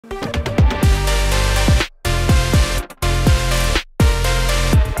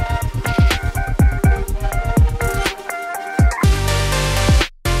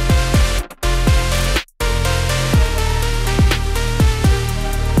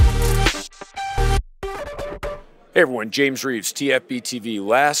Hey everyone, James Reeves, TFBTV.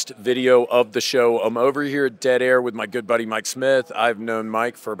 Last video of the show. I'm over here at Dead Air with my good buddy Mike Smith. I've known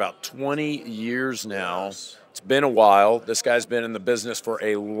Mike for about 20 years now. Yes. It's been a while. This guy's been in the business for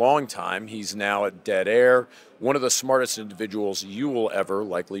a long time. He's now at Dead Air. One of the smartest individuals you will ever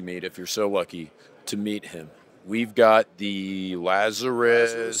likely meet if you're so lucky to meet him. We've got the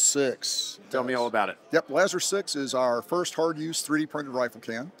Lazarus 6. Tell me all about it. Yep, Lazarus 6 is our first hard-use 3D printed rifle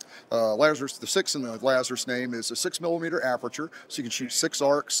can. Lazarus, the 6 in the Lazarus name is a 6mm aperture, so you can shoot 6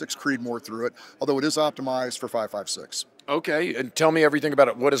 arcs, 6 Creedmoor through it, although it is optimized for 5.56. Okay, and tell me everything about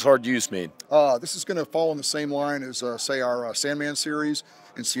it. What does hard use mean? This is going to fall in the same line as, say, our Sandman series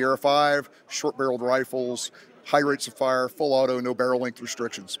and Sierra 5, short-barreled rifles, high rates of fire, full auto, no barrel length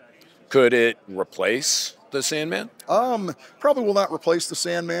restrictions. Could it replace the Sandman? Probably will not replace the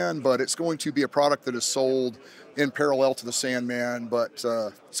Sandman, but it's going to be a product that is sold in parallel to the Sandman, but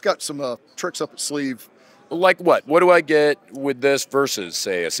it's got some tricks up its sleeve. Like what? What do I get with this versus,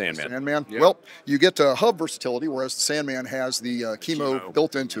 say, a Sandman? Sandman? Yep. Well, you get hub versatility, whereas the Sandman has the chemo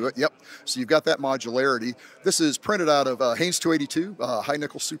built into it. Yep. So you've got that modularity. This is printed out of Haynes 282, high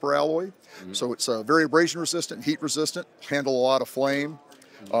nickel super alloy. So it's very abrasion resistant, heat resistant, handle a lot of flame.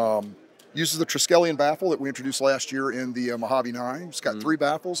 Uses the Triskelion baffle that we introduced last year in the Mojave 9. It's got 3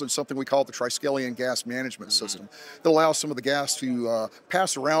 baffles and something we call the Triskelion gas management system that allows some of the gas to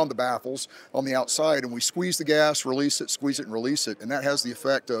pass around the baffles on the outside, and we squeeze the gas, release it, squeeze it, and release it, and that has the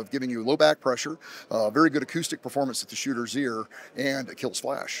effect of giving you low back pressure, very good acoustic performance at the shooter's ear, and it kills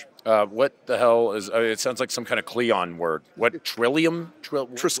flash. What the hell is, it sounds like some kind of Cleon word. What, trillium?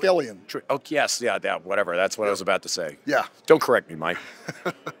 Triskelion. Oh, yes, yeah, whatever. That's what I was about to say. Yeah. Don't correct me, Mike.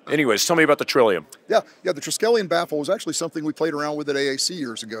 Anyways, tell me about the trillium. Yeah, the Triskelion baffle was actually something we played around with at AAC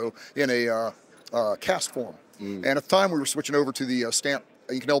years ago in a cast form. And at the time, we were switching over to the stamp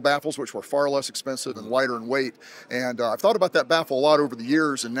Inconel baffles, which were far less expensive and lighter in weight. And I've thought about that baffle a lot over the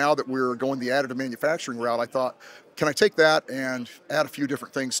years, and now that we're going the additive manufacturing route, I thought, can I take that and add a few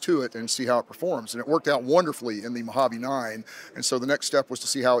different things to it and see how it performs? And it worked out wonderfully in the Mojave 9, and so the next step was to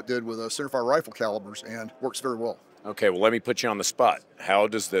see how it did with centerfire rifle calibers, and works very well. Okay, well, let me put you on the spot. How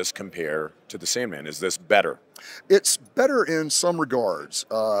does this compare to the Sandman? Is this better? It's better in some regards.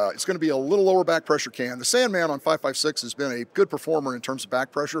 It's going to be a little lower back pressure can. The Sandman on 5.56 has been a good performer in terms of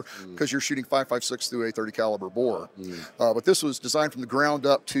back pressure because you're shooting 5.56 through a 30 caliber bore. But this was designed from the ground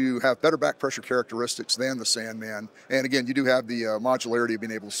up to have better back pressure characteristics than the Sandman. And again, you do have the modularity of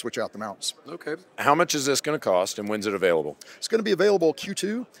being able to switch out the mounts. Okay. How much is this going to cost, and when's it available? It's going to be available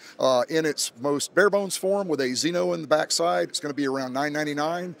Q2 in its most bare bones form with a Xeno in the backside. It's going to be around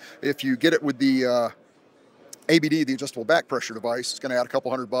 $9.99. If you get it with the ABD, the adjustable back pressure device, it's going to add a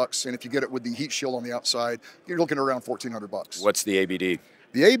couple $100, and if you get it with the heat shield on the outside, you're looking at around $1,400. What's the ABD?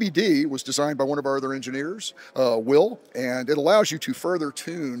 The ABD was designed by one of our other engineers, Will, and it allows you to further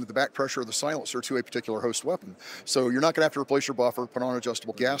tune the back pressure of the silencer to a particular host weapon. So you're not going to have to replace your buffer, put on an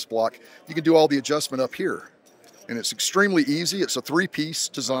adjustable gas block. You can do all the adjustment up here, and it's extremely easy. It's a 3-piece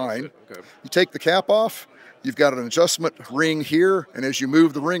design. Okay. You take the cap off. You've got an adjustment ring here, and as you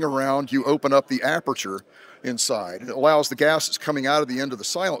move the ring around, you open up the aperture inside. It allows the gas that's coming out of the end of the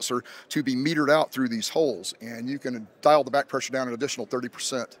silencer to be metered out through these holes, and you can dial the back pressure down an additional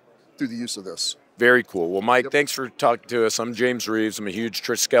 30% through the use of this. Very cool. Well, Mike, thanks for talking to us. I'm James Reeves. I'm a huge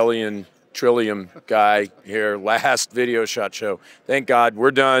Triskelion Trillium guy here. Last video shot show. Thank God we're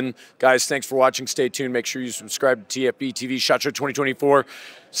done. Guys, thanks for watching. Stay tuned. Make sure you subscribe to TFBTV SHOT Show 2024.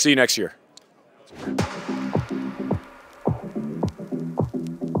 See you next year.